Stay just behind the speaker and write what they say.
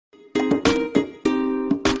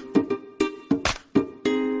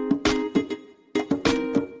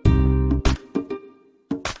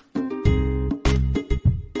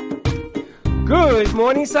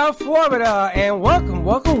morning, South Florida, and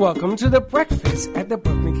welcome to the breakfast at the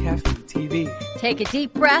Brooklyn Cafe TV. Take a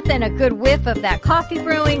deep breath and a good whiff of that coffee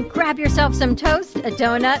brewing. Grab yourself some toast, a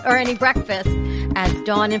donut, or any breakfast as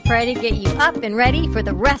Dawn and Freddie get you up and ready for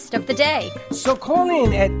the rest of the day. So call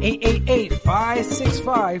in at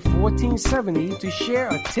 888-565-1470 to share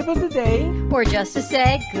a tip of the day. Or just to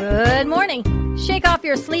say good morning. Shake off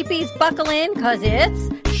your sleepies, buckle in, because it's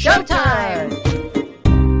showtime.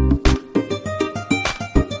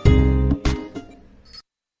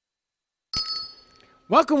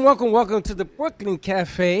 Welcome to the Brooklyn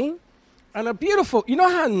Cafe. On a beautiful, you know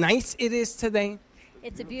how nice it is today?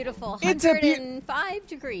 It's a beautiful 105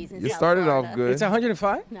 degrees in South You started Florida. off good. It's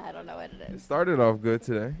 105? No, I don't know what it It is. started off good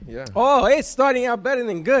today. Yeah. Oh, it's starting out better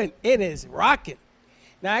than good. It is rocking.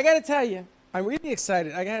 Now, I got to tell you, I'm really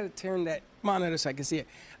excited. I got to turn that monitor so I can see it.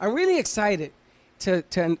 I'm really excited to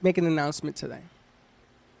make an announcement today.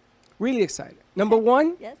 Really excited. Number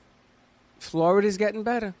one, Yes? Florida's getting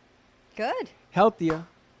better, Good. healthier.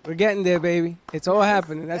 We're getting there, baby. It's all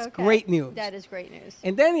happening. That's Okay. great news. That is great news.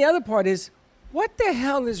 And then the other part is, what the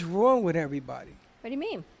hell is wrong with everybody? What do you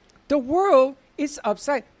mean? The world is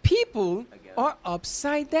upside. People are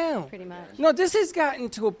upside down. Pretty much. No, this has gotten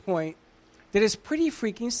to a point that is pretty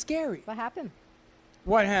freaking scary. What happened?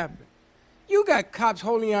 What happened? You got cops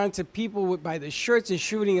holding on to people by the shirts and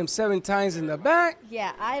shooting them 7 times in the back.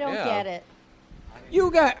 Yeah, I don't get it.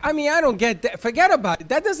 I don't get that. Forget about it.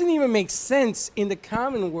 That doesn't even make sense in the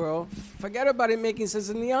common world. Forget about it making sense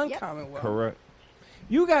in the uncommon world. Correct.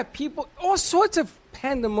 You got people, all sorts of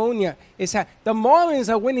pandemonia is happening. The Marlins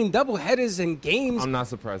are winning double headers in games I'm not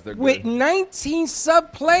surprised. They're with good. 19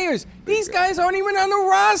 sub players. These guys aren't even on the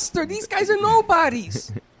roster. These guys are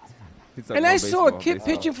nobodies. And I saw a kid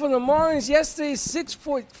pitching for the Marlins yesterday,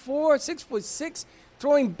 6'4", 6'6",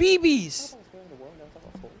 throwing BBs.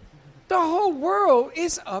 The whole world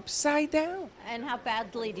is upside down. And how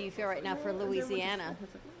badly do you feel right now for Louisiana?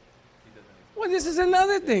 Well, this is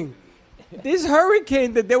another thing. This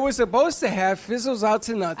hurricane that they were supposed to have fizzles out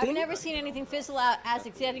to nothing. I've never seen anything fizzle out as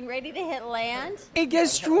it's getting ready to hit land. It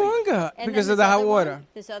gets stronger And because then of the this hot other water. one-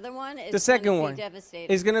 this other one is The second gonna be one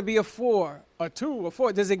devastating. is going to be a 4, a 2, a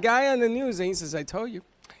 4. There's a guy on the news and he says, I told you.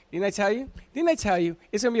 Didn't I tell you? Didn't I tell you?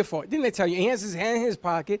 It's going to be a 4. Didn't I tell you? He has his hand in his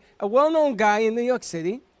pocket, a well-known guy in New York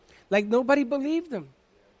City. Like nobody believed him.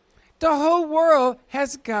 The whole world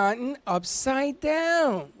has gotten upside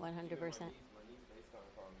down. 100%.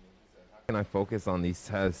 Can I focus on these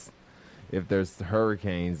tests if there's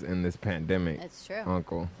hurricanes in this pandemic? That's true.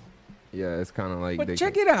 Uncle. Yeah, it's kind of like. But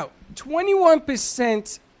check it out.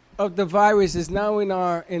 21% of the virus is now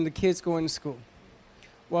in the kids going to school.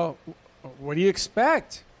 Well, what do you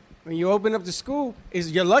expect? When you open up the school,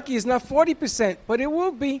 you're lucky it's not 40%, but it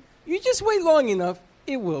will be. You just wait long enough,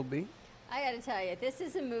 it will be. I got to tell you, this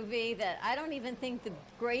is a movie that I don't even think the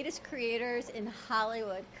greatest creators in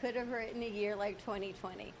Hollywood could have written a year like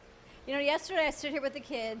 2020. You know, yesterday I stood here with the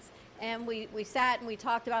kids, and we sat and we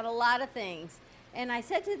talked about a lot of things. And I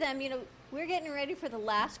said to them, you know, we're getting ready for the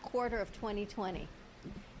last quarter of 2020.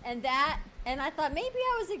 And I thought maybe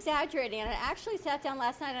I was exaggerating. And I actually sat down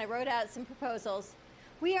last night and I wrote out some proposals.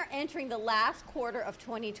 We are entering the last quarter of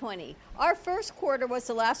 2020. Our first quarter was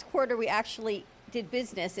the last quarter we actually did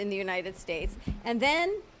business in the United States. And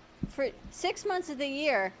then for 6 months of the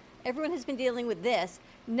year, everyone has been dealing with this.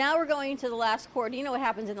 Now we're going into the last quarter. You know what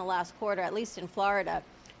happens in the last quarter, at least in Florida.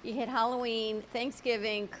 You hit Halloween,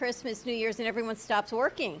 Thanksgiving, Christmas, New Year's, and everyone stops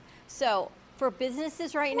working. So for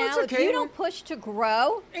businesses right Well, now, it's if okay. you don't push to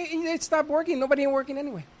grow, It stopped working. Nobody ain't working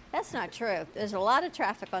anyway. that's not true. There's a lot of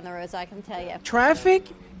traffic on the roads, I can tell you. Traffic?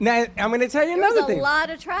 Now, I'm going to tell you another There's a thing. lot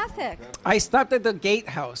of traffic. I stopped at the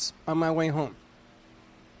gatehouse on my way home.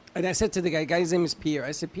 And I said to the guy's name is Pierre.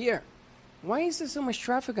 I said, Pierre, why is there so much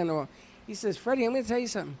traffic on the road? He says, Freddie, I'm going to tell you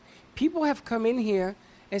something. People have come in here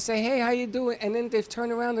and say, hey, how you doing? And then they've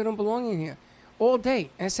turned around, they don't belong in here all day.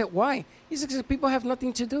 And I said, why? He said, because people have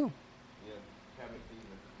nothing to do.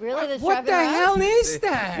 Really? There's What traffic the around? hell is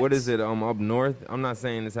that? What is it? Up north. I'm not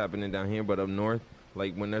saying it's happening down here, but up north,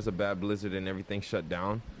 like when there's a bad blizzard and everything's shut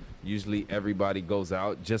down, usually everybody goes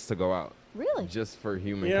out just to go out. Really? Just for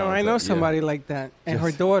human. You know, I know contact. somebody Yeah. like that. And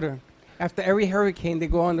her daughter, after every hurricane, they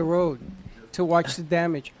go on the road to watch the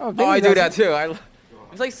damage. Oh, Vinny I do does that it. too.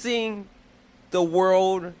 It's like seeing the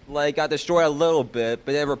world like got destroyed a little bit,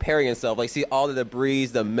 but then repairing itself. Like see all the debris,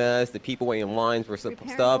 the mess, the people waiting in lines for some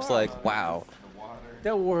Repairing stuff. It's the world. like wow.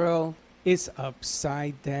 The world is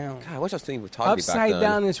upside down. God, I wish I was thinking we were talking back Upside then.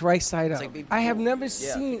 down is right side up. like big I have people. never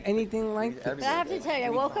seen anything like this. But I have to tell you, I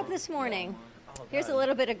woke up this morning Here's a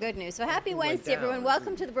little bit of good news. So happy Wednesday, everyone.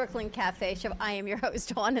 Welcome to the Brooklyn Cafe Show. I am your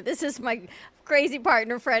host, Dawn, and this is my crazy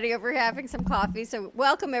partner, Freddie, over here having some coffee. So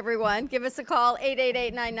welcome, everyone. Give us a call,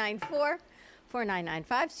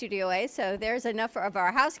 888-994-4995, Studio A. So there's enough of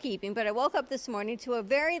our housekeeping. But I woke up this morning to a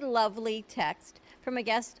very lovely text from a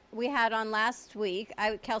guest we had on last week.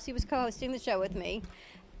 Kelsey was co-hosting the show with me.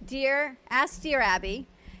 Ask Dear Abby.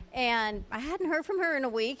 And I hadn't heard from her in a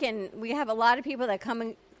week, and we have a lot of people that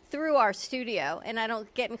come through our studio, and I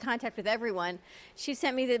don't get in contact with everyone. She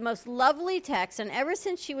sent me the most lovely text, and ever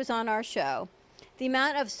since she was on our show, the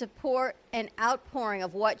amount of support and outpouring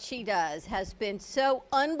of what she does has been so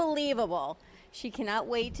unbelievable. She cannot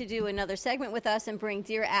wait to do another segment with us and bring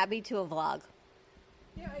Dear Abby to a vlog.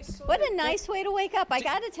 Yeah, I saw What that. a nice way to wake up, I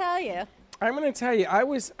got to tell you. I'm going to tell you, I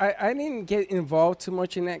didn't get involved too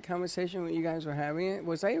much in that conversation when you guys were having it.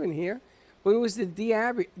 Was I even here? But it was the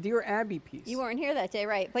Dear Abby piece. You weren't here that day,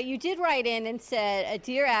 right? But you did write in and said a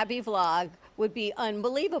Dear Abby vlog would be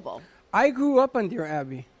unbelievable. I grew up on Dear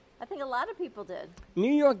Abby. I think a lot of people did.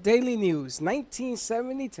 New York Daily News,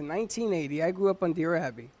 1970 to 1980. I grew up on Dear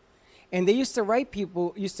Abby. And they used to write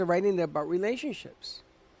in there about relationships.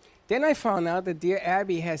 Then I found out that Dear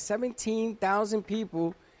Abby has 17,000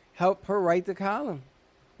 people help her write the column.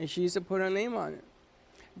 And she used to put her name on it.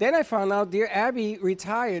 Then I found out Dear Abby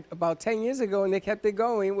retired about 10 years ago, and they kept it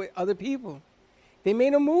going with other people. They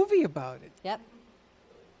made a movie about it. Yep.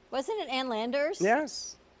 Wasn't it Ann Landers?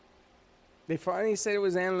 Yes. They finally said it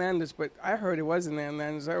was Ann Landers, but I heard it wasn't Ann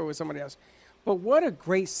Landers. I heard it was somebody else. But what a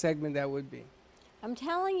great segment that would be. I'm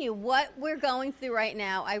telling you, what we're going through right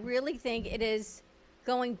now, I really think it is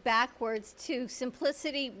going backwards to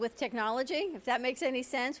simplicity with technology, if that makes any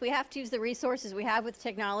sense. We have to use the resources we have with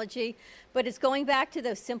technology, but it's going back to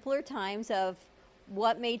those simpler times of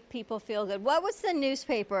what made people feel good. What was the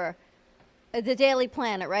newspaper? The Daily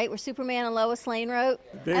Planet, right? Where Superman and Lois Lane wrote?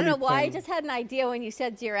 I don't know why, I just had an idea when you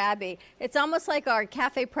said Dear Abby. It's almost like our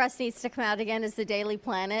Cafe Press needs to come out again as the Daily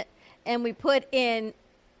Planet, and we put in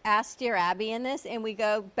Ask Dear Abby in this, and we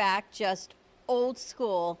go back just old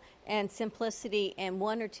school and simplicity and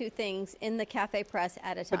one or two things in the Cafe Press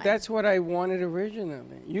at a time. But that's what I wanted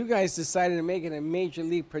originally. You guys decided to make it a major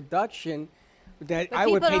league production that But I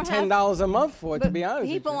would people pay don't have- $10 a month for, to But be honest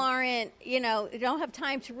people with you. aren't, don't have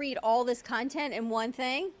time to read all this content in one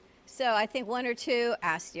thing. So I think one or two,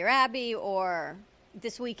 Ask Dear Abby or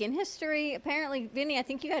This Week in History. Apparently, Vinny, I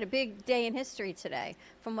think you had a big day in history today,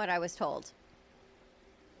 from what I was told.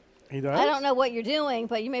 He does? I don't know what you're doing,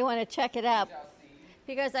 but you may want to check it out.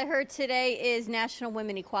 Because I heard today is National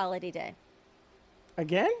Women Equality Day.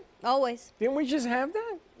 Again? Always. Didn't we just have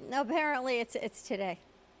that? No, apparently it's today.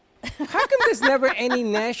 How come there's never any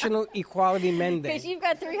National Equality Men Day? Because you've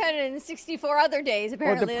got 364 other days,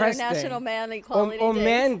 apparently, that are Press Day. National Man Equality or Days.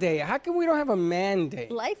 Man Day. How come we don't have a Man Day?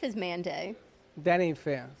 Life is Man Day. That ain't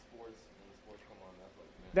fair.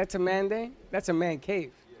 That's a Man Day? That's a man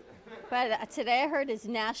cave. But today I heard is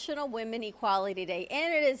National Women Equality Day,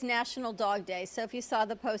 and it is National Dog Day. So if you saw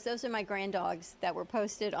the post, those are my grand dogs that were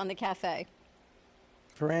posted on the cafe.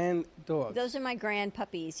 Grand dog. Those are my grand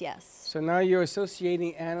puppies, yes. So now you're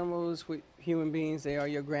associating animals with human beings. They are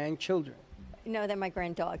your grandchildren. No, they're my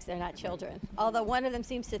grand dogs. They're not children. Although one of them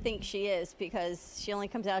seems to think she is because she only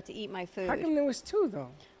comes out to eat my food. How come there was two, though?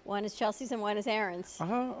 One is Chelsea's and one is Aaron's.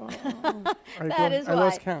 I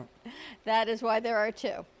lost count. That is why there are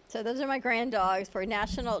two. So those are my grand dogs for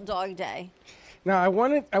National Dog Day. Now, I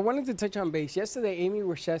wanted to touch on base. Yesterday, Amy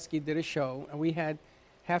Rashevsky did a show, and we had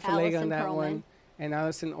half a leg on Allison that Perlman. one. And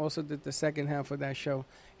Allison also did the second half of that show.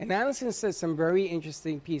 And Allison said some very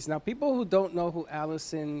interesting piece. Now, people who don't know who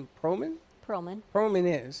Allison Perlman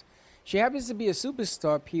is, she happens to be a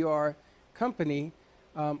superstar PR company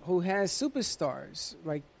who has superstars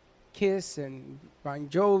like Kiss and Bon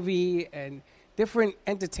Jovi and different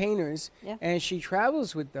entertainers. Yeah. And she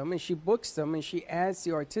travels with them and she books them and she adds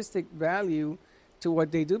the artistic value to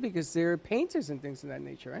what they do because they're painters and things of that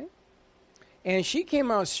nature, right? And she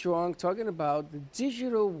came out strong talking about the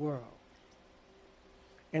digital world.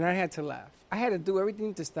 And I had to laugh. I had to do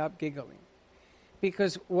everything to stop giggling.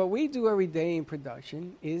 Because what we do every day in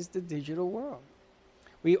production is the digital world.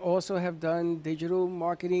 We also have done digital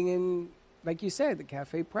marketing in, like you said, the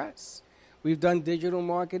Cafe Press. We've done digital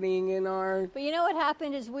marketing in our... But you know what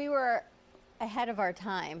happened is we were ahead of our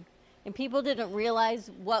time. And people didn't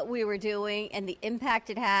realize what we were doing and the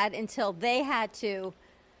impact it had until they had to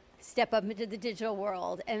step up into the digital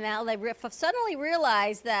world. And now they suddenly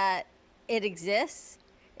realize that it exists.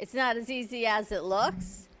 It's not as easy as it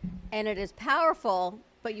looks. And it is powerful,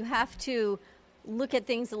 but you have to look at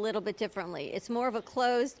things a little bit differently. It's more of a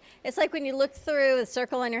closed, it's like when you look through a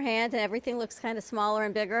circle on your hand and everything looks kind of smaller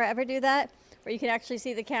and bigger. Ever do that? Where you can actually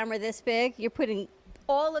see the camera this big? You're putting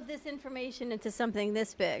all of this information into something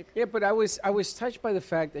this big. Yeah, but I was touched by the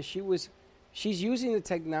fact that she's using the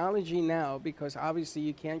technology now because obviously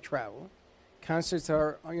you can't travel. Concerts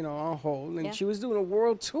are, on hold, and Yeah. she was doing a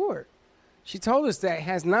world tour. She told us that it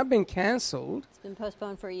has not been canceled, It's been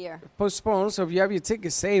postponed for a year. postponed. So if you have your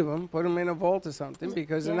tickets, save them, put them in a vault or something,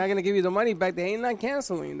 because they're Yeah. not going to give you the money back. They ain't not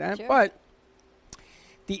canceling that. Sure. But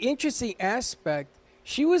the interesting aspect,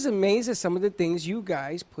 she was amazed at some of the things you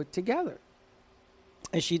guys put together.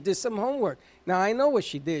 And she did some homework. Now, I know what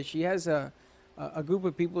she did. She has a group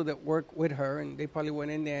of people that work with her, and they probably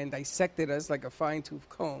went in there and dissected us like a fine-tooth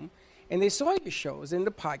comb. And they saw your shows and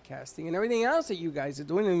the podcasting and everything else that you guys are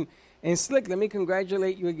doing. And Slick, let me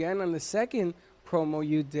congratulate you again on the second promo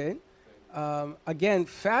you did. Again,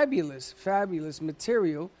 fabulous, fabulous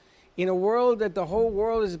material. In a world that the whole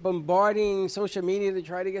world is bombarding social media to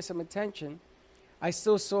try to get some attention, I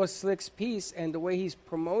still saw Slick's piece, and the way he's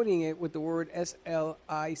promoting it with the word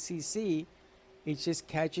SLICC, it just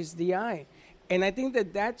catches the eye. And I think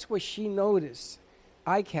that that's what she noticed,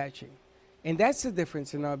 eye-catching. And that's the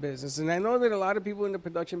difference in our business. And I know that a lot of people in the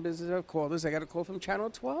production business have called us. I got a call from Channel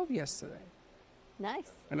 12 yesterday.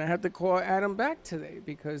 Nice. And I had to call Adam back today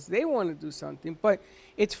because they want to do something. But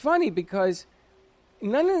it's funny because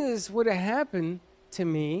none of this would have happened to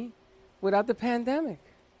me without the pandemic.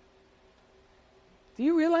 Do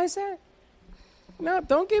you realize that? No,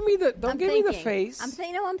 don't give me the face.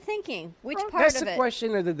 I'm thinking. Which part That's of the it?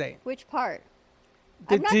 question of the day. Which part?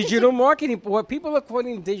 The I'm not digital marketing. What people are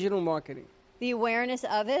calling digital marketing. The awareness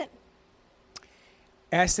of it.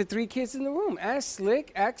 Ask the three kids in the room. Ask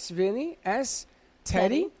Slick. Ask Vinny. Ask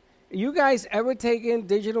Teddy. You guys ever taken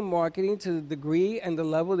digital marketing to the degree and the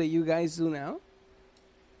level that you guys do now?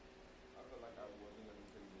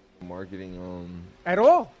 Marketing At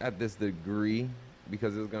all? at this degree,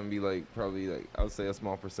 because it's gonna be probably I would say a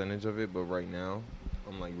small percentage of it, but right now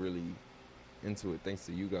I'm really into it thanks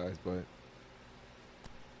to you guys. But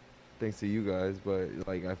I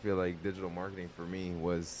feel like digital marketing for me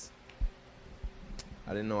was,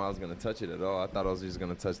 I didn't know I was gonna touch it at all. I thought I was just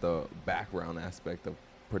gonna touch the background aspect of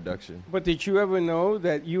production. But did you ever know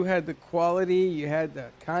that you had the quality, you had the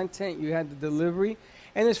content, you had the delivery?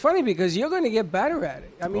 And it's funny because you're going to get better at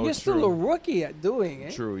it. I mean, you're still true. a rookie at doing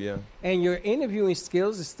it. True, yeah. And your interviewing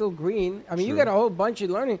skills is still green. I mean, you True. got a whole bunch of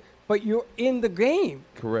learning, but you're in the game.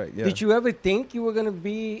 Correct, yeah. Did you ever think you were going to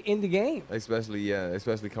be in the game? Especially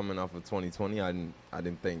coming off of 2020, I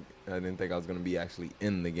didn't think I was gonna be actually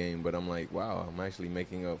in the game. But I'm like, wow, I'm actually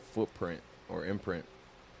making a footprint or imprint.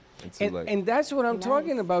 And that's what I'm Nice.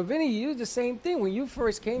 talking about. Vinny, you did the same thing. When you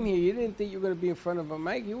first came here, you didn't think you were going to be in front of a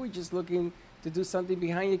mic. You were just looking to do something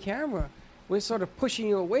behind your camera. We're sort of pushing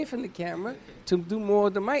you away from the camera to do more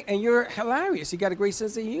of the mic. And you're hilarious. You got a great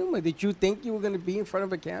sense of humor. Did you think you were going to be in front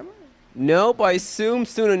of a camera? No, but I assume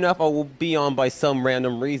soon enough I will be on by some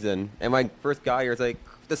random reason. And my first guy here is like,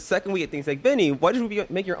 the second week, things like, Vinny, why did you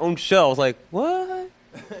make your own show? I was like, what?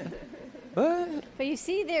 What? But you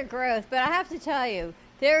see their growth. But I have to tell you,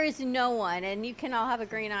 there is no one, and you can all have a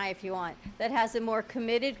green eye if you want, that has a more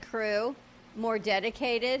committed crew, more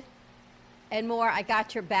dedicated, and more I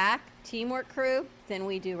got your back teamwork crew than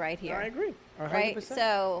we do right here. I agree. 100%. Right?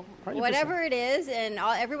 So 100%. whatever it is, and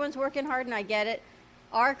everyone's working hard, and I get it.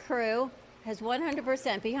 Our crew has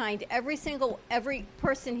 100% behind every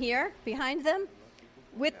person here, behind them,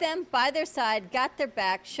 with them, by their side, got their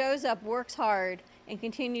back, shows up, works hard, and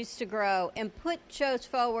continues to grow, and put shows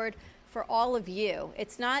forward for all of you.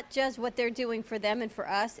 It's not just what they're doing for them and for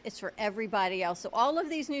us, it's for everybody else. So all of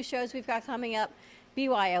these new shows we've got coming up,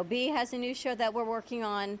 BYOB has a new show that we're working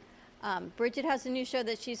on. Bridget has a new show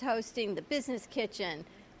that she's hosting, The Business Kitchen,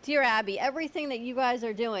 Dear Abby, everything that you guys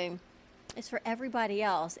are doing is for everybody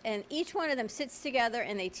else. And each one of them sits together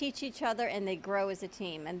and they teach each other and they grow as a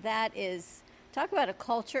team. And that is, talk about a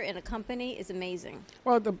culture in a company, is amazing.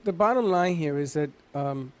 Well, the bottom line here is that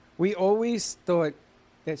we always thought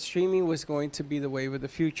that streaming was going to be the wave of the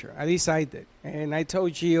future. At least I did. And I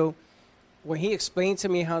told Gio, when he explained to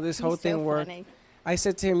me how this whole He's thing so worked, funny. I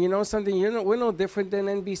said to him, you know something, we're no different than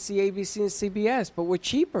NBC, ABC, and CBS, but we're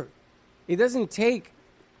cheaper. It doesn't take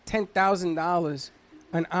 $10,000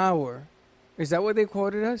 an hour. Is that what they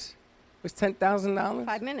quoted us? It was $10,000?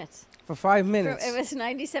 5 minutes. For 5 minutes. It was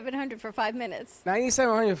 $9,700 for 5 minutes.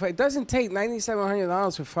 $9,700. It doesn't take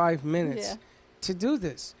 $9,700 for 5 minutes Yeah. to do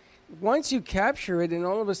this. Once you capture it, and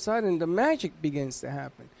all of a sudden the magic begins to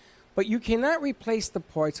happen. But you cannot replace the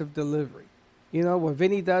parts of delivery. You know, what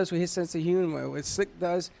Vinny does with his sense of humor, what Slick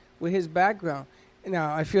does with his background.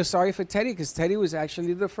 Now, I feel sorry for Teddy because Teddy was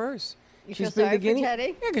actually the first. You She's feel been sorry the guinea. for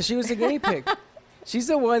Teddy? Yeah, because she was the guinea pig. She's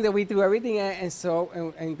the one that we threw everything at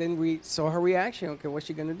and then we saw her reaction. Okay, what's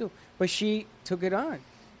she going to do? But she took it on.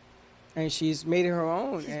 And she's made it her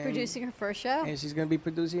own. She's and, producing her first show. And she's going to be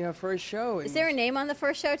producing her first show. Is there a name on the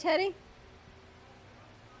first show, Teddy?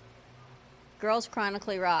 Girls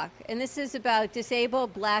Chronically Rock. And this is about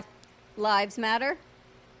disabled Black Lives Matter.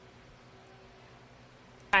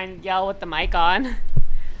 And yell with the mic on. Is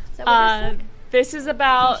that what this is? This is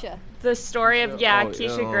about Keisha. the story of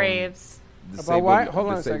Keisha, Graves. About what? Hold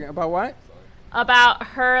on a second. About what? About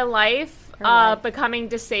her life, Her life. becoming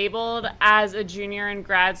disabled as a junior in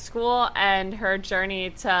grad school and her journey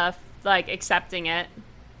to like accepting it.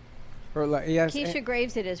 Or like, yes. Keisha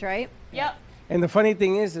Graves it is, right? Yep. And the funny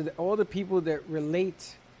thing is that all the people that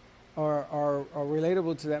relate are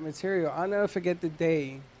relatable to that material. I'll never forget the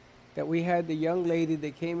day that we had the young lady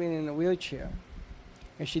that came in a wheelchair,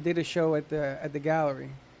 and she did a show at the gallery,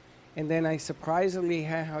 and then I surprisingly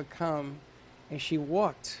had her come, and she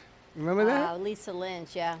walked. Remember that? Lisa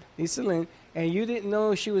Lynch, yeah. Lisa Lynn, and you didn't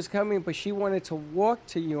know she was coming, but she wanted to walk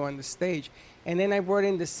to you on the stage. And then I brought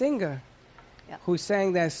in the singer Yeah. who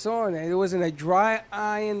sang that song, and there wasn't a dry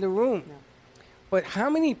eye in the room. No. But how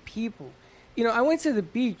many people? You know, I went to the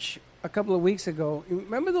beach a couple of weeks ago. You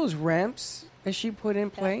remember those ramps that she put in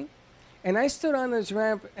play? And I stood on this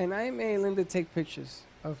ramp, and I made Linda take pictures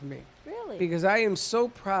of me. Really? Because I am so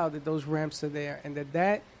proud that those ramps are there and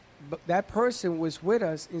that person was with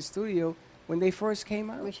us in studio when they first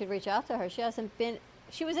came out. We should reach out to her. She hasn't been.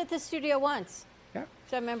 She was at the studio once. Yeah.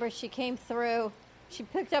 So I remember she came through. She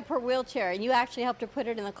picked up her wheelchair, and you actually helped her put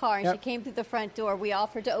it in the car. And Yep. she came through the front door. We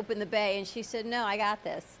offered to open the bay, and she said, "No, I got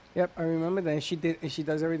this." Yep, I remember that. And she did. And she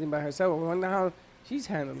does everything by herself. I wonder how she's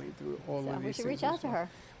handling through all So of these we should things reach out to her.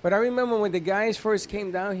 But I remember when the guys first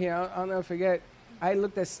came down here, I'll never forget, I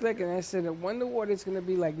looked at Slick and I said, I wonder what it's going to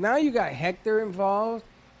be like. Now you got Hector involved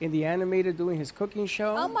in the animator doing his cooking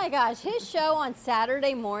show. Oh my gosh, his show on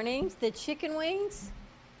Saturday mornings, the chicken wings,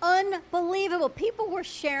 unbelievable. People were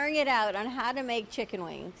sharing it out on how to make chicken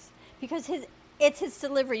wings because it's his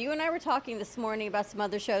delivery. You and I were talking this morning about some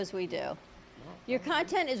other shows we do. Your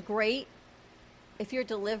content is great. If your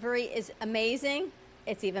delivery is amazing,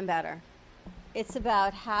 it's even better. It's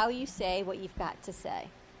about how you say what you've got to say.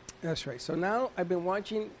 That's right. So now I've been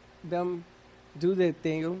watching them do their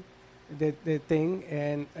thing,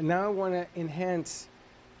 and now I want to enhance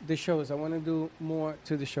the shows. I want to do more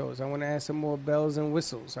to the shows. I want to add some more bells and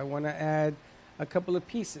whistles. I want to add a couple of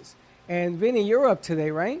pieces. And Vinny, you're up today,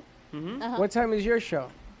 right? Mm-hmm. Uh-huh. What time is your show?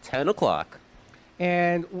 10 o'clock.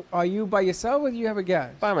 And are you by yourself or do you have a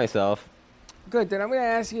guest? By myself. Good. Then I'm going to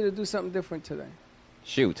ask you to do something different today.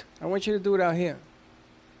 Shoot. I want you to do it out here.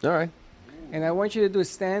 All right. And I want you to do it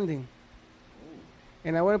standing.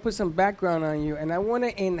 And I want to put some background on you. And I want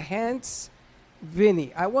to enhance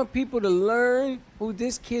Vinny. I want people to learn who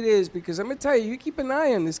this kid is because I'm going to tell you, you keep an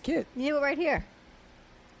eye on this kid. You do it right here.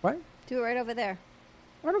 What? Do it right over there.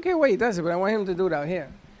 I don't care what he does it, but I want him to do it out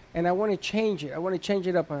here. And I want to change it. I want to change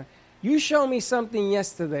it up. You showed me something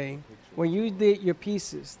yesterday when you did your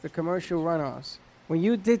pieces, the commercial runoffs. When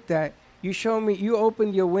you did that, you showed me, you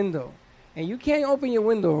opened your window. And you can't open your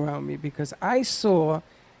window around me because I saw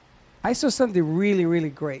something really, really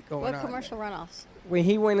great going on. What commercial runoffs? When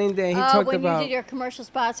he went in there, he Oh, talked when about. you did your commercial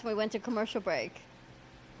spots when we went to commercial break.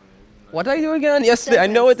 What did I do again? Yesterday. I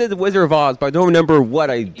know it did the Wizard of Oz, but I don't remember what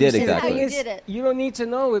I did See, the exactly. thing You is, did it. you don't need to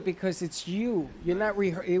know it because it's you. You're not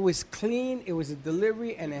it was clean. It was a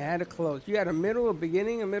delivery, and it had a close. You had a middle, a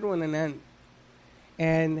beginning, a middle, and an end.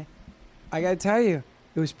 And I gotta tell you,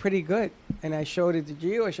 it was pretty good. And I showed it to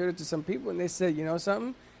Gio. I showed it to some people, and they said, you know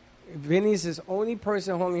something? Vinny's the only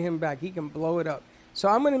person holding him back. He can blow it up. So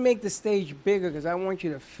I'm gonna make the stage bigger because I want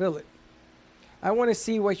you to feel it. I want to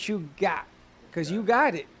see what you got because you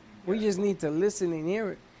got it. We just need to listen and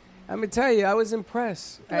hear it. I'm going to tell you, I was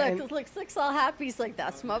impressed. Look, Slick's all happy. He's like,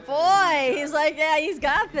 that's my boy. He's like, yeah, he's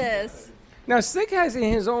got this. Now, Slick has in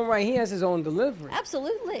his own right, he has his own delivery.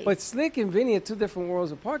 Absolutely. But Slick and Vinny are two different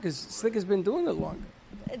worlds apart because Slick has been doing it longer.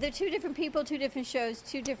 They're two different people, two different shows,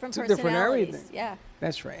 two different Two different personalities. everything. Yeah.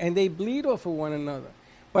 That's right. And they bleed off of one another.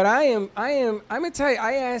 But I'm going to tell you,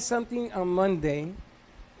 I asked something on Monday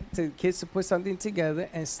to kids to put something together,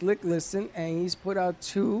 and Slick listened, and he's put out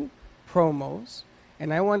 2 promos.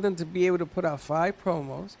 And I want them to be able to put out 5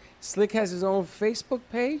 promos. Slick has his own Facebook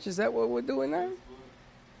page. Is that what we're doing now?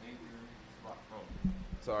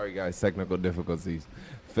 Sorry, guys, technical difficulties.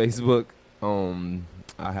 Facebook,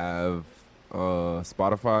 I have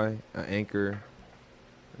Spotify, Anchor,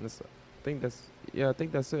 and I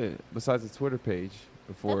think that's it. Besides the Twitter page,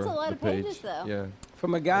 for That's a lot the of page. pages, though. Yeah.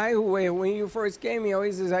 From a guy who, when you first came, he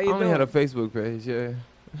always says, "How I you only doing?" had a Facebook page. Yeah.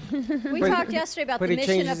 We But- talked yesterday about but the it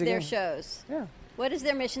mission changes of their again. shows. Yeah. What is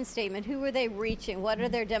their mission statement? Who are they reaching? What are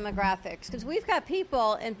their demographics? Because we've got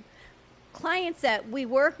people and clients that we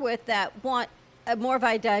work with that want a more of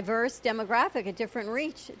a diverse demographic, a different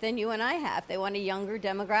reach than you and I have. They want a younger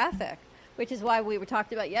demographic, which is why we were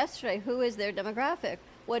talking about yesterday. Who is their demographic?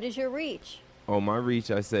 What is your reach? Oh, my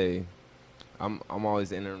reach, I say, I'm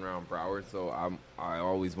always in and around Broward, so I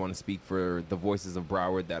always want to speak for the voices of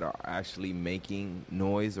Broward that are actually making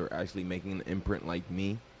noise or actually making an imprint like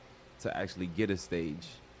me to actually get a stage.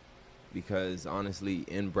 Because honestly,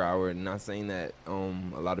 in Broward, not saying that a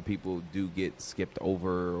lot of people do get skipped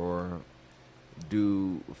over or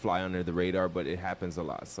do fly under the radar, but it happens a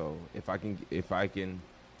lot. So if I can in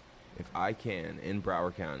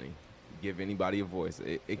Broward County give anybody a voice,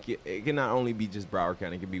 it can not only be just Broward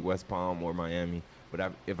County, it can be West Palm or Miami,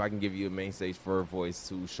 but if I can give you a main stage for a voice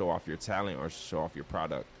to show off your talent or show off your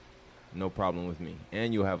product, no problem with me,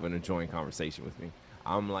 and you'll have an enjoying conversation with me.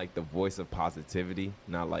 I'm like the voice of positivity,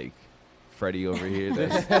 not like Freddie over here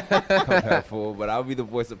that's compatible, but I'll be the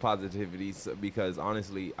voice of positivity because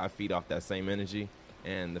honestly, I feed off that same energy,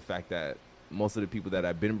 and the fact that most of the people that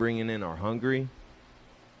I've been bringing in are hungry,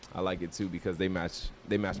 I like it too because they match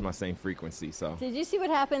my same frequency. So Did you see what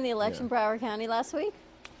happened in the election in Broward County last week?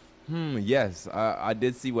 yes, I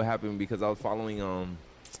did see what happened because I was following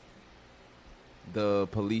the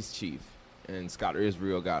police chief. And Scott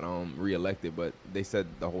Israel got reelected, but they said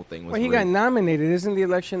the whole thing was Well, he rigged. got nominated. Isn't the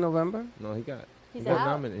election in November? No, he got He's got out.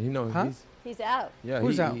 nominated. Huh? He's out.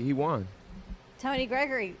 Who's out? He won. Tony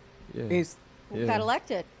Gregory Yeah. He's Yeah. got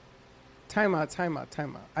elected. time out.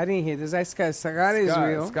 I didn't hear this. This guy Scott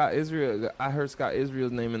Israel. Scott Israel. I heard Scott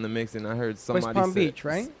Israel's name in the mix, and I heard somebody Palm said, Beach,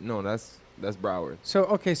 right? No, that's Broward. So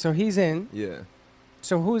okay, so he's in. Yeah.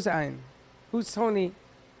 So who's in? Who's Tony?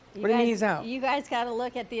 What do you mean he's out? You guys got to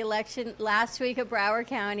look at the election last week of Broward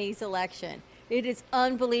County's election. It is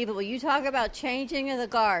unbelievable. You talk about changing of the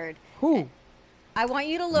guard. Who? I want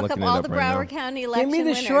you to look up looking it all up the right now. Broward County Give election me the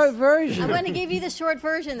winners. short version. I'm going to give you the short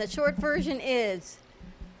version. The short version is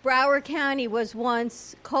Broward County was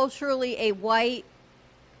once culturally a white,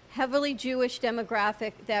 heavily Jewish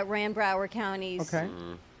demographic that ran Broward County's Okay.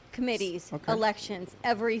 committees, Okay. elections,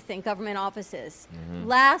 everything, government offices. Mm-hmm.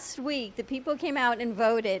 Last week, the people came out and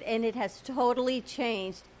voted, and it has totally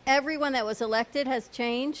changed. Everyone that was elected has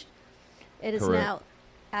changed. It is Correct. now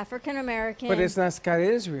African American, But it's not Scott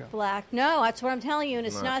Israel. black. No, that's what I'm telling you, and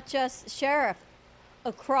it's No. not just sheriff.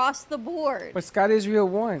 Across the board. But Scott Israel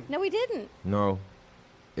won. No, we didn't. No.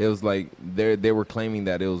 It was like they were claiming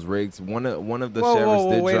that it was rigged. One of the Whoa, sheriffs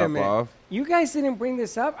whoa, did wait a drop minute. off. You guys didn't bring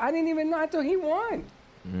this up. I didn't even know. I thought he won.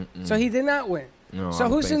 So he did not win. No, I So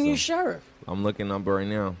don't who's the think new so. sheriff? I'm looking up right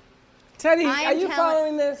now. Teddy, I are am you telling-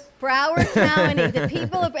 following this? Broward County, the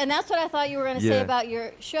people of, and that's what I thought you were going to say Yeah. about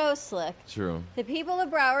your show, Slick. True. The people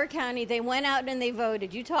of Broward County, they went out and they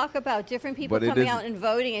voted. You talk about different people But it coming is- out and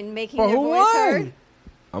voting and making But their who voice won? heard.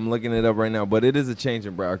 I'm looking it up right now, but it is a change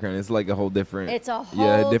in Broward County. It's like a whole different. It's a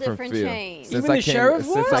yeah, whole different different feel. change. Since Even I the came, sheriff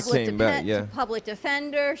since won? I Public came back, yeah, Public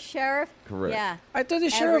defender, sheriff. Correct. Yeah. I thought the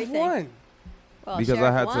sheriff Everything. won. Well, Because I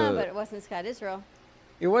sheriff had won, to- but it wasn't Scott Israel.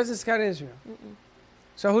 It wasn't Scott Israel.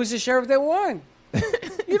 So who's the sheriff that won?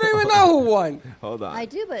 You don't even know who won. hold on. I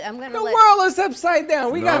do, but I'm going to The let. world is upside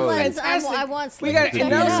down. We got No. fantastic. I want we Slick got to check it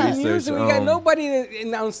announcing out. news, and we got nobody that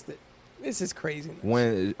announced it. This is crazy.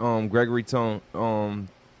 When Gregory Tony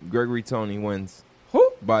wins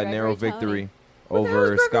Who? by Gregory narrow Tony. victory What the hell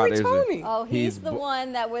over is Scott Gregory Israel. Tony? Oh, he's the bu-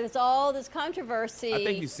 one that was all this controversy. I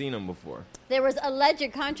think you've seen him before. There was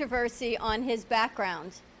alleged controversy on his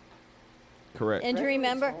background. Correct. And to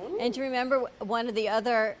remember, one of the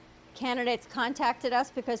other candidates contacted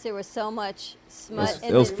us because there was so much smut.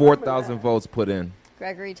 It was 4,000 votes put in,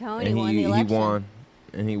 Gregory Tony and won the he election.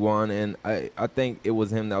 won, and I think it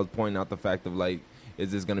was him that was pointing out the fact of like,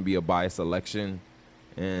 is this going to be a biased election?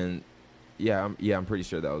 And I'm pretty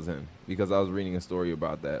sure that was him because I was reading a story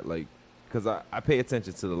about that, like, because I pay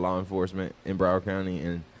attention to the law enforcement in Broward County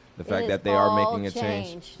and the fact has that they are all making a change.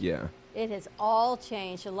 changed. Yeah, It has all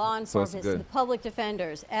changed. The law So it's enforcement, good. the public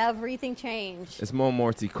defenders, everything changed. it's more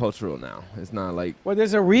multicultural now. It's not like Well,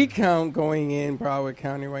 there's a recount going in Broward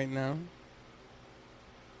County right now.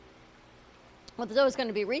 Well, there's always going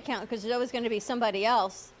to be recount because there's always going to be somebody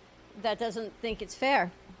else that doesn't think it's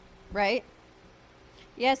fair, right?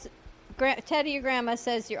 Yes, Teddy, your grandma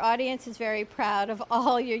says your audience is very proud of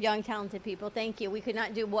all your young, talented people. Thank you. We could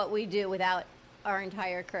not do what we do without our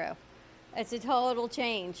entire crew. It's a total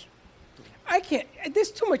change. I can't.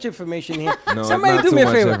 There's too much information here. No, Somebody it's not do too me a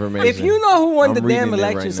much favor. information. If you know who won I'm the reading damn it right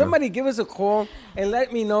election, now. somebody give us a call and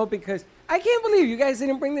let me know because I can't believe you guys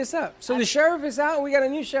didn't bring this up. So the sheriff is out. And we got a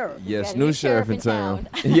new sheriff. Yes, got a new new sheriff sheriff in in town.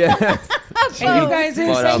 town. Yes. And you guys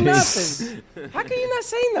didn't But, say nothing. How can you not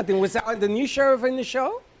say nothing? Was that the new sheriff in the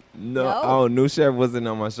show? No, No. oh, new sheriff wasn't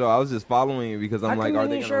on my show. I was just following it because How I'm like, come are the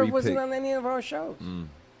they new gonna sheriff repick? wasn't on any of our shows?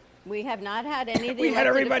 We have not had any of the We had elected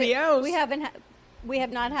everybody else. We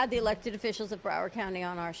have not had the elected officials of Broward County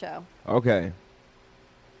on our show. Okay.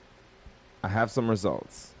 I have some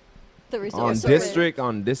results. The On results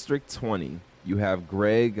District 20, you have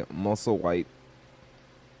Greg Musselwhite,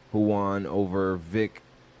 who won over Vic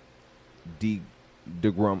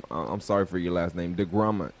DeGrum. I'm sorry for your last name,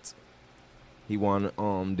 DeGrummett. He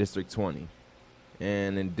won District 20,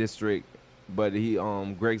 and in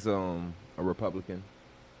Greg's a Republican.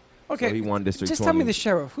 Okay. So he won District Just 20. tell me the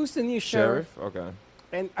sheriff. Who's the new sheriff? Okay.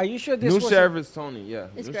 And are you sure this New was sheriff is Tony. Yeah.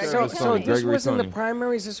 It's New Gregory sheriff So, is so Tony. this Gregory wasn't Tony. the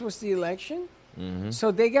primaries. This was the election. Mhm.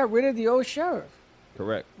 So they got rid of the old sheriff.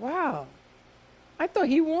 Correct. Wow. I thought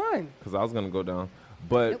he won. Because I was gonna go down,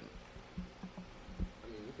 but Nope. I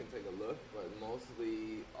mean, we can take a look. But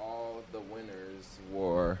mostly, all the winners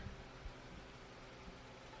were.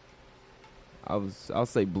 I'll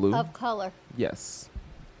say blue. of color. Yes.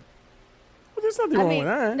 Well, there's nothing I wrong mean,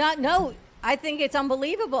 with that. no, I think it's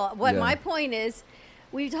unbelievable. What Yeah. my point is,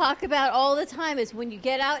 we talk about all the time is when you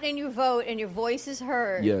get out and you vote and your voice is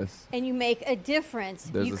heard. Yes. And you make a difference.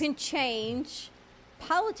 There's You a- can change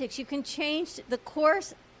politics. You can change the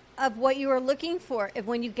course of what you are looking for if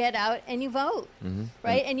when you get out and you vote,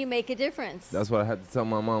 right? And you make a difference. That's what I had to tell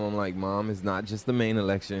my mom. I'm like, Mom, it's not just the main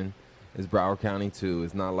election. It's Broward County too.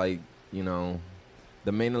 It's not like,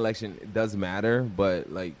 the main election does matter,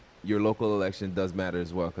 but like your local election does matter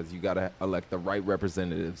as well because you got to elect the right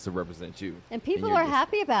representatives to represent you. And people in your are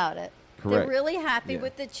happy about it. They're Correct. really happy Yeah.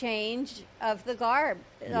 with the change of the garb.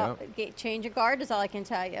 Change of guard is all I can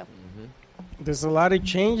tell you. There's a lot of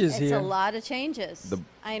changes It's here. a lot of changes.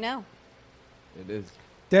 I know. It is.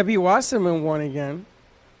 Debbie Wasserman won again.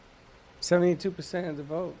 72% of the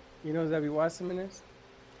vote. You know who Debbie Wasserman is?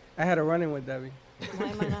 I had a run-in with Debbie. Why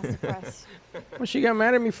am I not surprised? Well, she got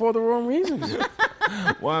mad at me for the wrong reasons.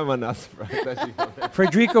 Why am I not surprised that you know that?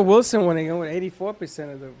 Frederica Wilson won again with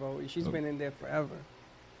 84% of the vote. She's been in there forever.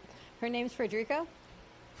 Her name's Frederico?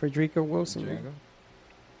 Frederica Wilson. Yeah.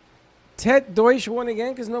 Ted Deutsch won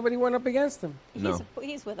again because nobody went up against him. No.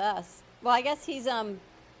 He's with us. Well, I guess he's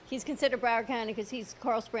considered Broward County because he's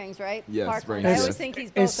Coral Springs, right? Yes, Parkland. Springs, I yes. always think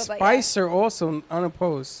he's And both. But Spicer also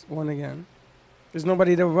unopposed won again. There's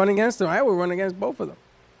nobody that would run against him. I would run against both of them.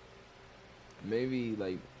 Maybe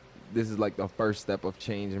like this is like the first step of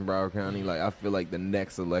change in Broward County. Like I feel like the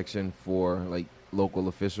next election for like local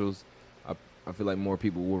officials, I feel like more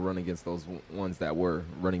people will run against those ones that were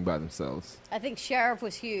running by themselves. I think sheriff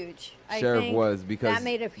was huge. I Sheriff think was because that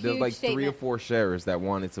made a there's huge like statement. 3 or 4 sheriffs that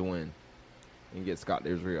wanted to win and get Scott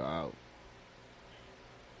Israel out.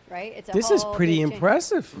 Right? It's a This is whole pretty big change.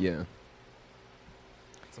 impressive. Yeah.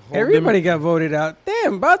 Everybody got voted out.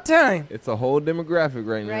 Damn, about time. It's a whole demographic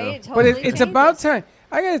right now. Right? It But totally it's about changes. time.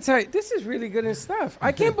 I gotta tell you, this is really good and stuff.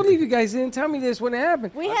 I can't believe you guys didn't tell me this when it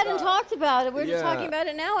happened. We hadn't talked about it. We're just Yeah. talking about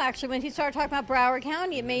it now, actually. When he started talking about Broward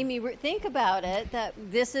County, it made me think about it, that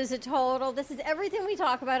this is everything we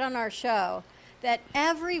talk about on our show, that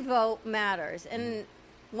every vote matters. And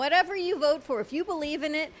whatever you vote for, if you believe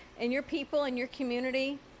in it and your people and your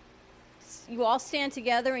community, you all stand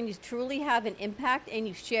together and you truly have an impact and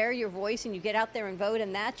you share your voice and you get out there and vote,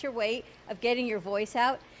 and that's your way of getting your voice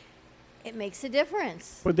out, it makes a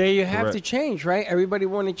difference. But there you have to Correct. change, right? Everybody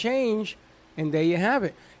want to change, and there you have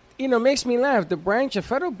it. It makes me laugh. The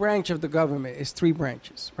federal branch of the government is 3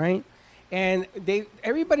 branches, right? And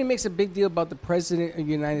everybody makes a big deal about the president of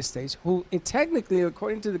the United States, who technically,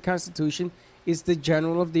 according to the Constitution, is the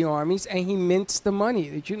general of the armies, and he mints the money.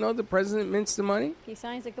 Did you know the president mints the money? He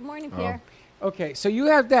signs it. Good morning, Oh. Pierre. Okay, so you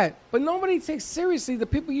have that. But nobody takes seriously the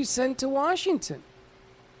people you send to Washington.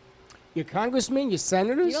 Your congressmen, your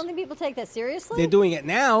senators. You don't think people take that seriously? They're doing it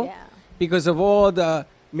now Yeah. because of all the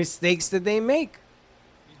mistakes that they make.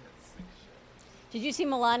 Did you see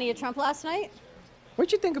Melania Trump last night?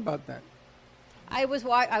 What'd you think about that? I was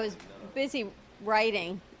busy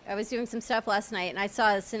writing. I was doing some stuff last night, and I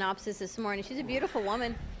saw a synopsis this morning. She's a beautiful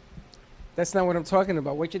woman. That's not what I'm talking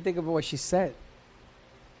about. What'd you think of what she said?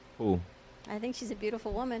 Who? I think she's a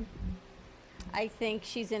beautiful woman. I think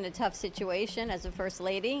she's in a tough situation as a first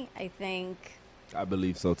lady. I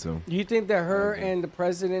believe so too. Do you think that her and the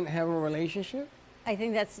president have a relationship? I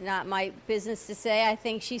think that's not my business to say. I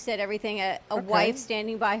think she said everything a Okay. wife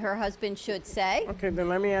standing by her husband should say. Okay, then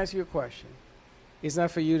let me ask you a question. It's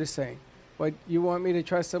not for you to say, but you want me to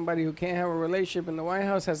trust somebody who can't have a relationship in the White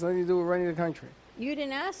House has nothing to do with running the country. You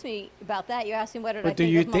didn't ask me about that. You asked me what did I But do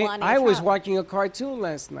think you of think Melania I was Trump. watching a cartoon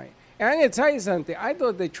last night? And I'm gonna tell you something. I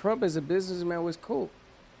thought that Trump as a businessman was cool.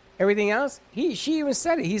 Everything else, she even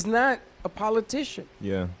said it. He's not a politician.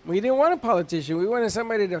 Yeah. We didn't want a politician. We wanted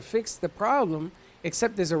somebody to fix the problem,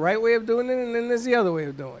 except there's a right way of doing it and then there's the other way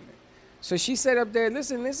of doing it. So she said up there,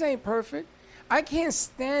 listen, this ain't perfect. I can't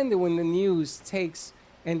stand it when the news takes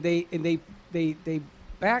and they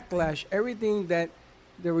backlash everything that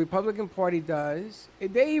the Republican Party does.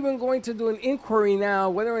 They're even going to do an inquiry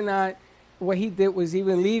now whether or not what he did was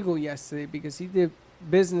even legal yesterday, because he did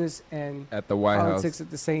business and At the White politics House. at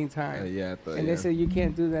the same time. Yeah. And they said you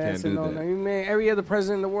can't do that. I Can't said do no, that. no. You may, every other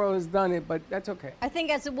president in the world has done it, but that's okay. I think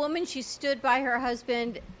as a woman, she stood by her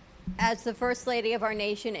husband as the first lady of our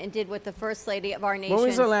nation and did what the first lady of our nation When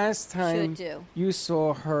was the last time should do. you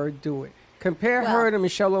saw her do it? Compare Well, her to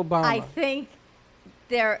Michelle Obama. I think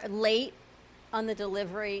they're late on the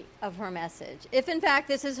delivery of her message. If in fact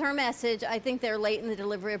this is her message, I think they're late in the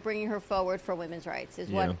delivery of bringing her forward for women's rights. Is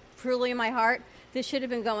Yeah. what truly in my heart. This should have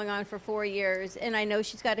been going on for 4 years, and I know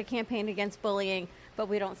she's got a campaign against bullying, but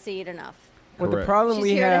we don't see it enough. well, the Correct. problem She's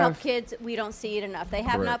we here to help have, kids. We don't see it enough. They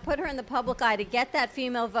have Correct. not put her in the public eye to get that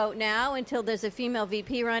female vote now until there's a female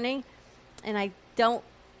VP running, and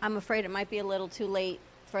I'm afraid it might be a little too late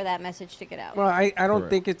for that message to get out. well, I don't Correct.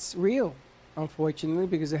 think it's real, unfortunately,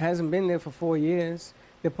 because it hasn't been there for 4 years.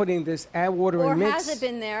 They're putting this add water Or and mix. has it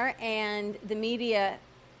been there and the media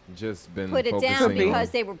Just been put it down focusing because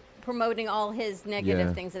on- they were promoting all his negative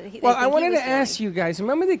Yeah. things that he Well, they I think he wanted was to ask doing. you guys.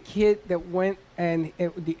 Remember the kid that went and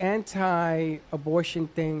the anti-abortion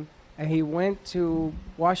thing, and he went to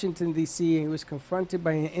Washington D.C. and he was confronted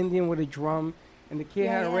by an Indian with a drum, and the kid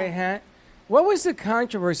Yeah, had a yeah. red hat. What was the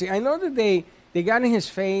controversy? I know that they got in his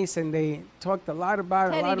face and they talked a lot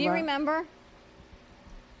about it. Teddy, do you remember?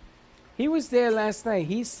 He was there last night.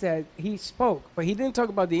 He said he spoke, but he didn't talk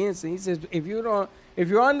about the incident. He says, if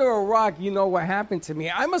you're under a rock, you know what happened to me.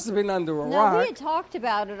 I must have been under a No, rock. we had talked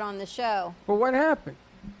about it on the show. But what happened?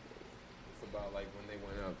 It's about like when they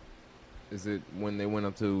went up. Is it when they went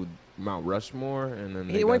up to Mount Rushmore and then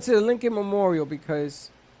He went to the Lincoln Memorial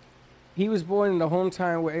because he was born in the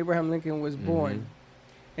hometown where Abraham Lincoln was born.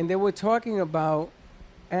 And they were talking about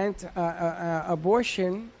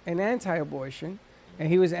abortion and anti-abortion, and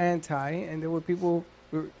he was anti, and there were people,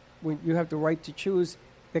 when you have the right to choose,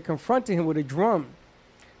 that confronted him with a drum.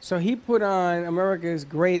 So he put on America is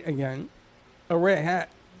Great Again, a red hat.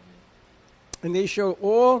 And they showed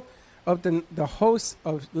all of the hosts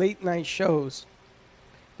of late night shows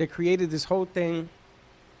that created this whole thing.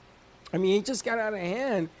 I mean, it just got out of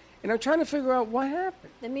hand. And I'm trying to figure out what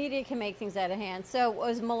happened. The media can make things out of hand. So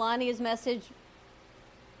was Melania's message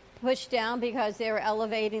pushed down because they were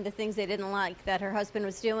elevating the things they didn't like that her husband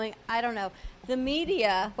was doing? I don't know. The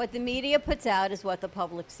media, what the media puts out is what the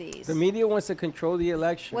public sees. The media wants to control the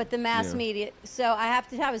election. What the mass Yeah. media. So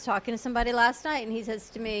I was talking to somebody last night, and he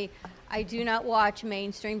says to me, I do not watch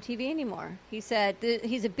mainstream TV anymore. He said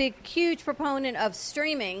he's a big, huge proponent of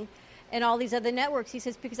streaming and all these other networks. He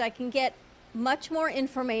says, because I can get much more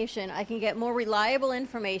information. I can get more reliable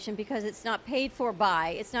information because it's not paid for by,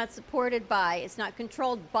 it's not supported by, it's not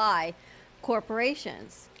controlled by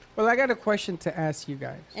corporations. Well, I got a question to ask you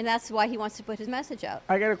guys. And that's why he wants to put his message out.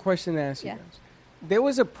 I got a question to ask you Yeah. guys. There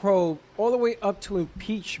was a probe all the way up to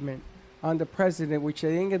impeachment on the president, which they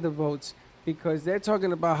didn't get the votes because they're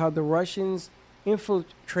talking about how the Russians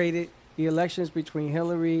infiltrated the elections between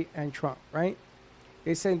Hillary and Trump, right?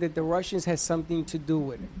 They're saying that the Russians had something to do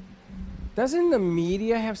with it. Doesn't the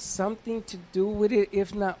media have something to do with it,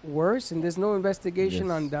 if not worse, and there's no investigation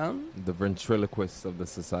Yes. on them? The ventriloquists of the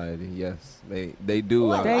society. Yes, they do.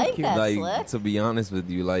 Well, I Thank like you. that, Like, Slick. to be honest with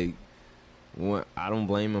you, like, I don't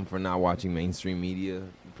blame them for not watching mainstream media.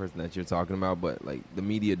 The person that you're talking about, but like the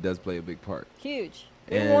media does play a big part. Huge.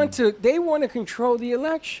 They want to control the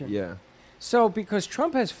election. Yeah. So because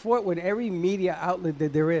Trump has fought with every media outlet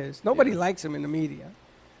that there is, nobody Yeah. likes him in the media.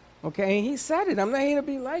 Okay, and he said it. I'm not here to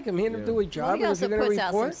be like him. I'm here to Yeah. do a Well, job. he and if also you're going puts to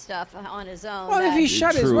out some report, stuff on his own. well, if that- he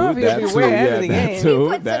shut his True, mouth, he'll that be too, way ahead yeah, of the that game. too. He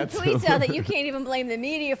put some That tweets too. out that you can't even blame the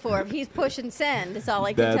media for. He's push and send. That's all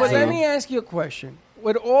I can That tell But you. let me ask you a question.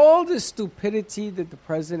 With all the stupidity that the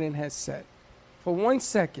president has said, for 1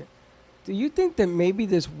 second, do you think that maybe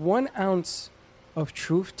there's 1 ounce of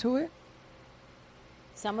truth to it?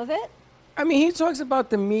 Some of it? I mean, he talks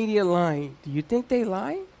about the media lying. Do you think they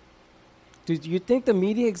lie? Do you think the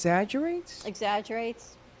media exaggerates?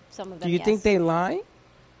 Exaggerates. Some of them. Do you yes. think they lie?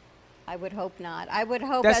 I would hope not. I would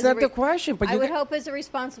hope That's not the question. But I you would got- hope as a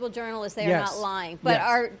responsible journalist they Yes. are not lying. But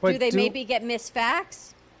Yes. But do they do- maybe get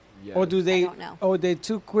misfacts? Yes. Or do they? don't know. Or they're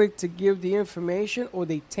too quick to give the information, or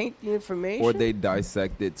they taint the information, Or they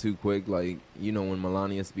dissect it too quick, like, you know, when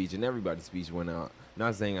Melania's speech and everybody's speech went out.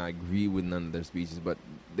 Not saying I agree with none of their speeches, but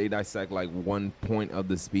they dissect like one point of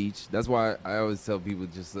the speech. That's why I always tell people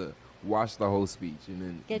just to watch the whole speech and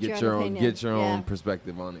then Get get your your own own opinion. get your Yeah. own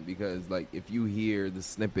perspective on it. Because like if you hear the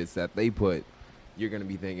snippets that they put, you're gonna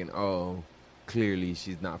be thinking, oh, clearly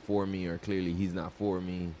she's not for me, or clearly he's not for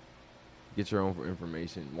me. Get your own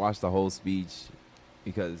information. Watch the whole speech,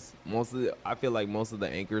 because I feel like most of the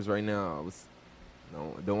anchors right now,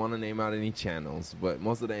 don't want to name out any channels, but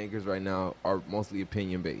most of the anchors right now are mostly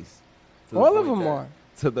opinion based. All of them are.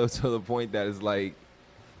 To the point that it's like,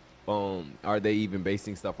 are they even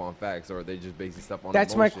basing stuff on facts, or are they just basing stuff on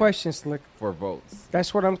That's my emotion question, Slick. for votes?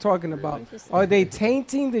 That's what I'm talking about. Interesting. Are they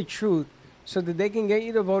tainting the truth so that they can get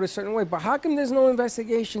you to vote a certain way? But how come there's no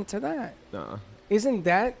investigation to that? Nah. Isn't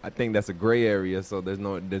that? I think that's a gray area, so there's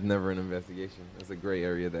never an investigation. That's a gray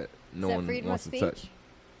area that no Is that one freedom wants of to speech? touch.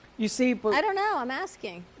 You see, but I don't know. I'm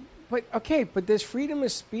asking. But okay, but there's freedom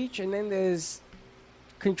of speech, and then there's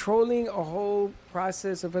controlling a whole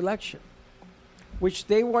process of election, which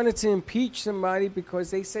they wanted to impeach somebody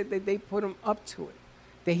because they said that they put him up to it,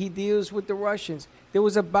 that he deals with the Russians. There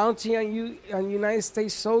was a bounty on United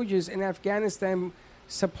States soldiers in Afghanistan,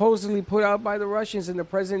 supposedly put out by the Russians, and the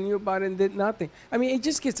president knew about it and did nothing. I mean, it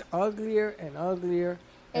just gets uglier and uglier.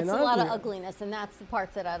 It's and a uglier. lot of ugliness, and that's the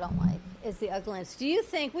part that I don't like, is the ugliness. Do you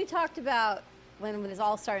think, we talked about when this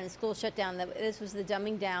all started and school shut down, that this was the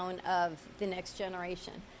dumbing down of the next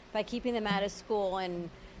generation by keeping them out of school and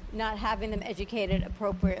not having them educated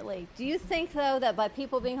appropriately. Do you think, though, that by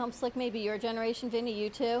people being home, Slick, maybe your generation, Vinny, you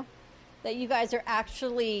too, that you guys are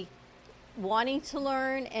actually wanting to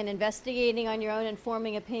learn and investigating on your own and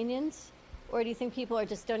forming opinions? Or do you think people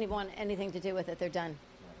just don't even want anything to do with it? They're done.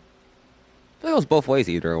 It goes both ways,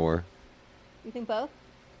 either or. You think both?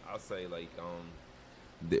 I'll say like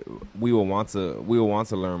we will want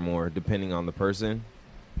to learn more depending on the person.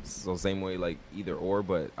 So same way like either or,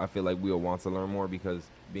 but I feel like we'll want to learn more because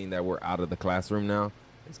being that we're out of the classroom now,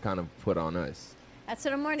 it's kind of put on us. That's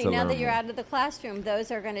what I'm learning. To Now learn that you're more. out of the classroom,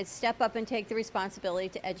 those are going to step up and take the responsibility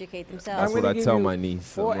to educate That's themselves. what gonna I give tell you my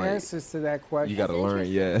niece. 4 I'm like, answers to that question. you got to That's learn,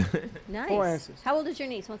 yeah. Nice. 4 answers. How old is your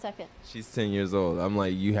niece? 1 second. She's 10 years old. I'm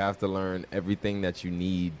like, you have to learn everything that you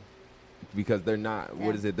need because they're not. Yeah.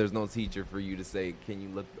 What is it? There's no teacher for you to say, "Can you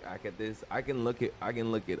look back at this?" I can look it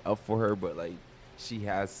up for her, but like, she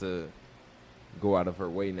has to go out of her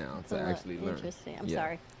way now to actually learn. Interesting. I'm Yeah.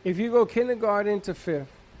 sorry. If you go kindergarten to 5th,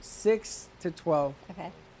 6 to 12,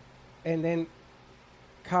 Okay. and then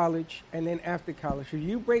college, and then after college, if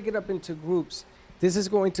you break it up into groups, this is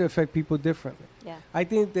going to affect people differently. Yeah. I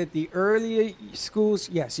think that the earlier schools,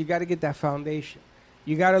 yes, you got to get that foundation.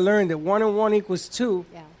 You got to learn that 1 and 1 equals 2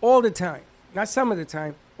 Yeah. all the time. Not some of the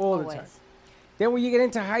time, all the time. Always. Then when you get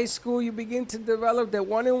into high school, you begin to develop that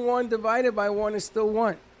 1 and 1 divided by 1 is still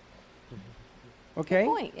 1. Okay? Good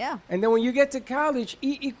point. Yeah. And then when you get to college,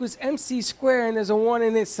 E equals MC squared, and there's a 1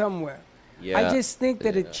 in it somewhere. Yeah. I just think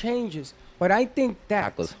that Yeah. it changes. But I think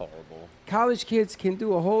that That was horrible. college kids can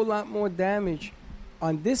do a whole lot more damage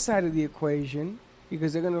on this side of the equation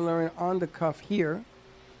because they're going to learn on the cuff here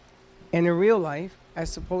and in real life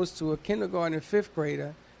as opposed to a kindergarten and 5th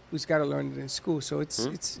grader who's got to learn it in school. So it's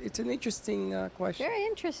an interesting question. Very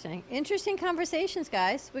interesting. Interesting conversations,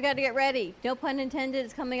 guys. We got to get ready. No pun intended.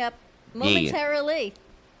 It's coming up momentarily.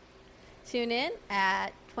 Tune in at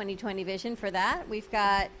 2020 Vision for that. We've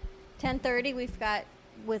got 10:30. We've got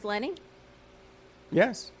with Lenny.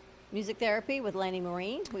 Yes. Music therapy with Lenny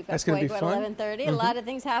Marine. We've got That's gonna be Fuego at fun. 11:30. A lot of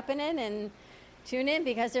things happening, and tune in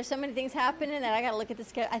because there's so many things happening that I got to look at the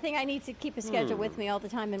schedule. I think I need to keep a schedule with me all the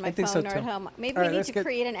time in my I think phone so or at too. home. Maybe All we right, need let's to get-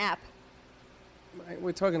 create an app. Right,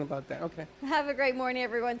 we're talking about that. Okay. Have a great morning,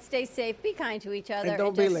 everyone. Stay safe. Be kind to each other. And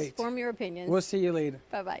don't be just late. Form your opinions. We'll see you later.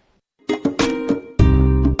 Bye-bye.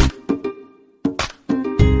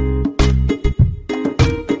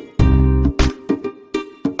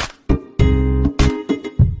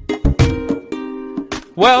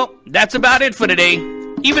 Well, that's about it for today.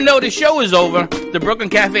 Even though the show is over, the Brooklyn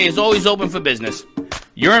Cafe is always open for business.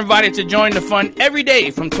 You're invited to join the fun every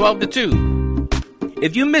day from 12 to 2.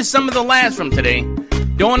 If you missed some of the laughs from today,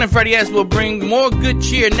 Dawn and Freddie S. will bring more good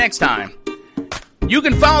cheer next time. You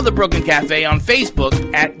can follow the Brooklyn Cafe on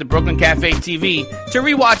Facebook at the Brooklyn Cafe TV to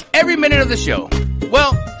rewatch every minute of the show.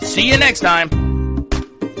 Well, see you next time.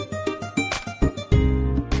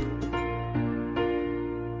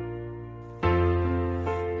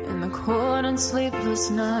 out and sleepless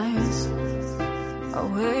nights. I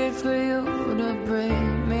wait for you to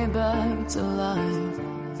bring me back to life.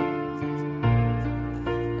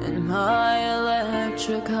 In my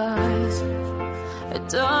electric eyes, it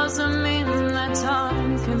doesn't mean that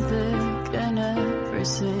time can pick in every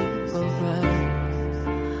single breath.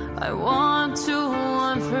 I want to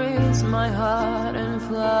unfreeze my heart and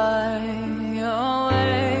fly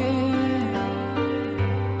away.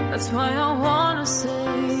 That's why I wanna save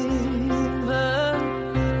it.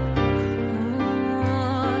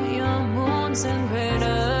 Your moons and craters.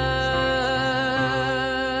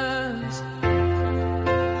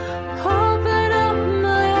 Open up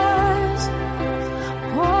my eyes,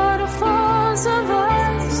 waterfalls of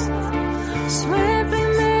ice,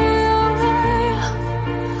 sweeping me away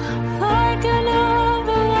like an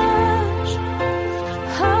avalanche.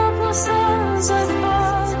 Helpless as I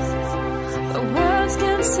fall, the words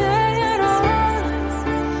can't say it all,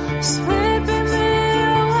 sweeping me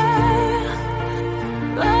away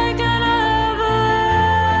like an avalanche,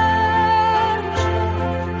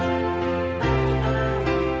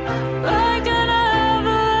 like an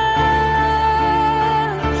avalanche.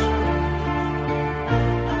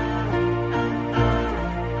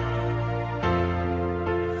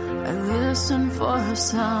 I listen for a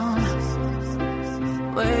sound,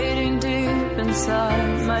 waiting deep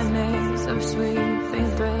inside my maze of sweeping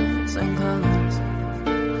thrills and colors,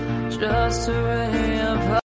 just to raise